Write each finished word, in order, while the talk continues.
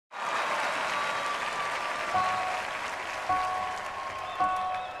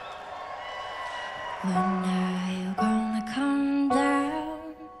When are you gonna come down?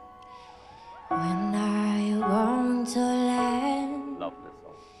 When are you going to land? Love this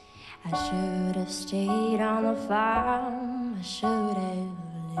song. I should have stayed on the farm. I should have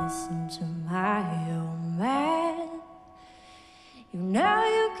listened to my old man. You know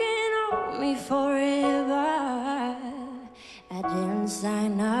you can hold me forever. I didn't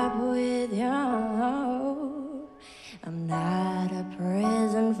sign up with you. I'm not a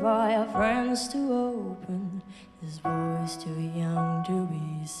present for your friends to open. This boy's too young to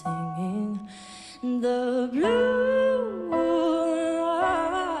be singing the blues.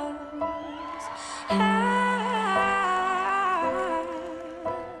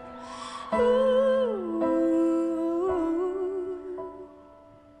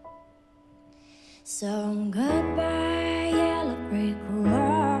 So goodbye, yellow brick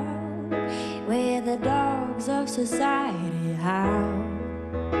road, where the dogs of society howl.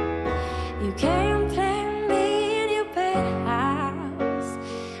 You can't play me in your penthouse.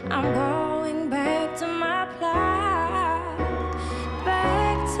 I'm going back to my plow,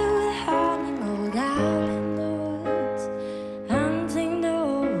 back to the howling old owl in the woods, hunting the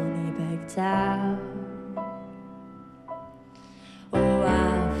honey-backed town. Oh,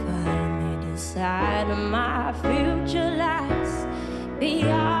 I'll finally decide my future lies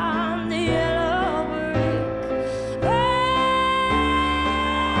beyond the yellow brick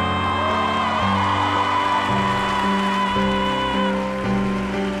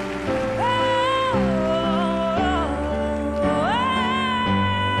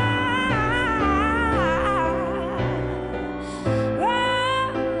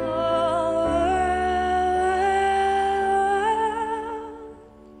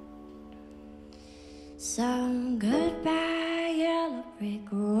So goodbye, yellow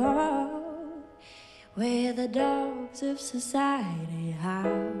brick road, where the dogs of society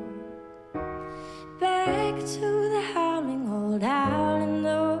howl. Back to the howling old owl in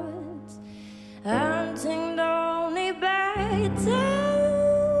the woods, hunting the only bad town.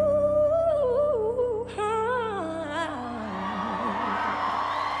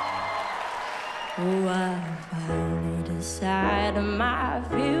 Oh, I finally decide my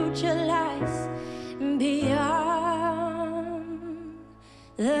future lies beyond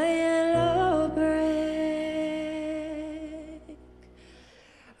the yellow brick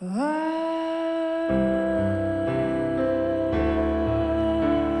road.